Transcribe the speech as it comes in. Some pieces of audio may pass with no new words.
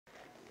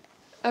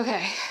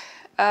Okay.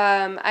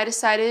 I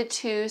decided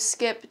to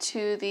skip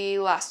to the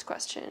last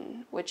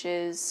question, which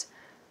is,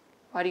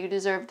 why do you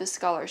deserve the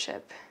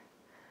scholarship?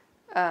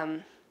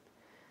 I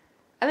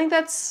think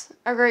that's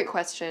a great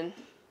question.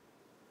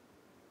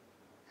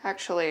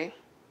 Actually,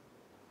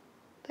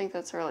 I think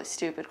that's a really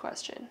stupid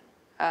question.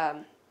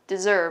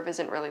 Deserve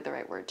isn't really the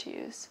right word to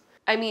use.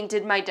 I mean,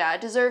 did my dad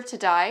deserve to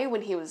die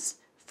when he was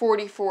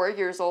 44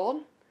 years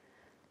old?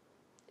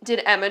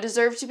 Did Emma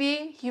deserve to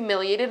be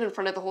humiliated in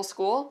front of the whole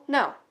school?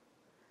 No.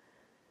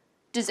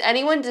 Does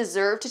anyone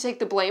deserve to take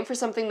the blame for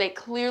something they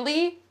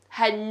clearly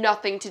had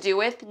nothing to do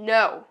with?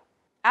 No.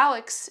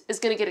 Alex is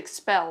going to get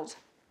expelled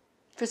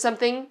for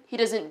something he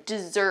doesn't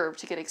deserve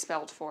to get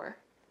expelled for.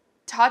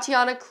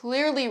 Tatiana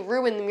clearly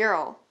ruined the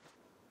mural.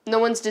 No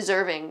one's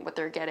deserving what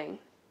they're getting.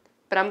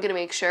 But I'm going to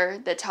make sure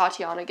that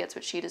Tatiana gets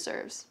what she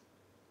deserves.